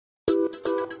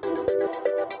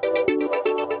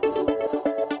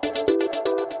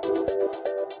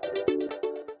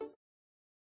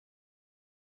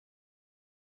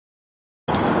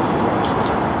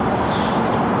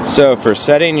So for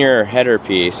setting your header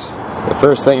piece, the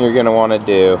first thing you're going to want to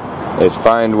do is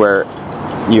find where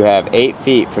you have 8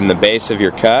 feet from the base of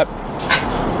your cup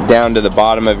down to the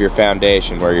bottom of your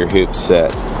foundation where your hoops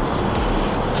sit.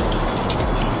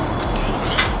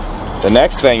 The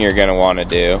next thing you're going to want to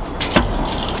do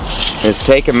is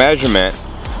take a measurement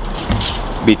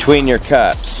between your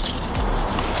cups.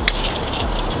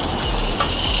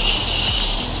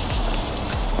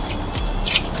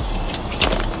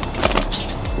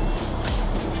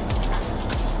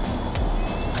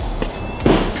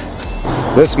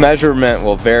 This measurement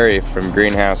will vary from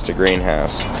greenhouse to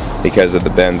greenhouse because of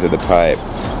the bends of the pipe.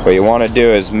 What you want to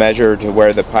do is measure to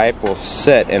where the pipe will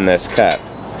sit in this cup.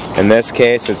 In this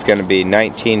case, it's going to be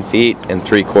 19 feet and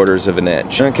 3/4 of an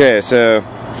inch. Okay, so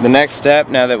the next step,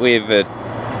 now that we've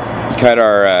cut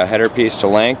our header piece to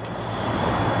length,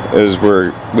 is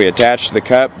we attach the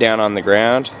cup down on the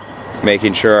ground,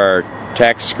 making sure our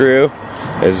tack screw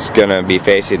is going to be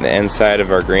facing the inside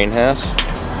of our greenhouse.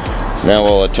 Now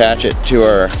we'll attach it to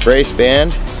our brace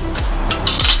band.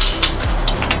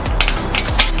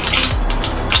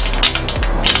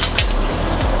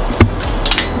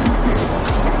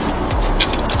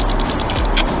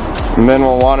 And then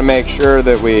we'll want to make sure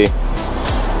that we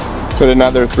put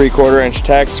another 3/4 inch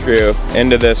tack screw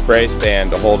into this brace band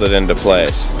to hold it into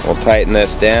place. We'll tighten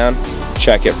this down,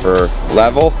 check it for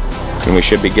level, and we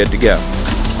should be good to go.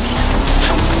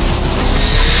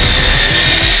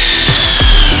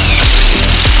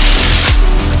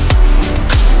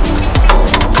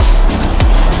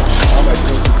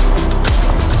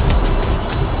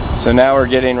 So now we're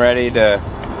getting ready to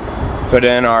put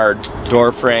in our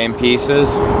door frame pieces.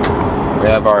 We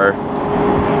have our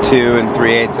 2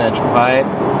 3/8 inch pipe.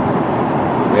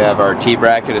 We have our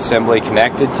T-bracket assembly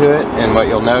connected to it, and what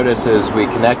you'll notice is we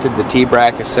connected the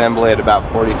T-bracket assembly at about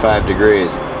 45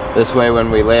 degrees. This way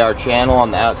when we lay our channel on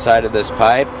the outside of this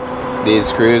pipe, these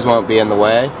screws won't be in the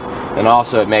way, and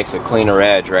also it makes a cleaner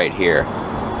edge right here.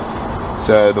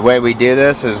 So the way we do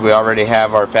this is we already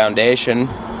have our foundation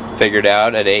figured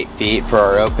out at 8 feet for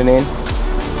our opening.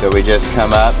 So we just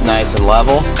come up nice and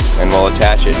level and we'll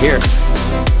attach it here.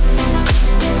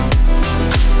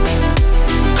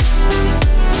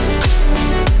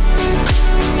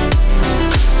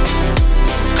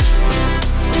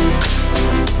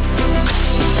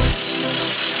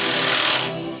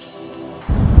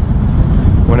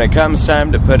 When it comes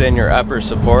time to put in your upper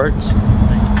supports,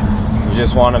 you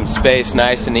just want them spaced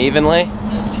nice and evenly.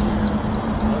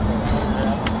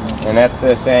 And at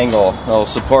this angle, it'll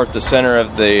support the center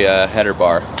of the header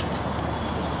bar.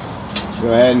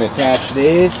 Go ahead and attach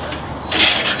these.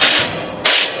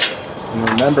 And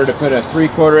remember to put a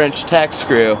 3/4 inch tack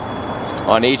screw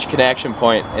on each connection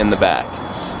point in the back.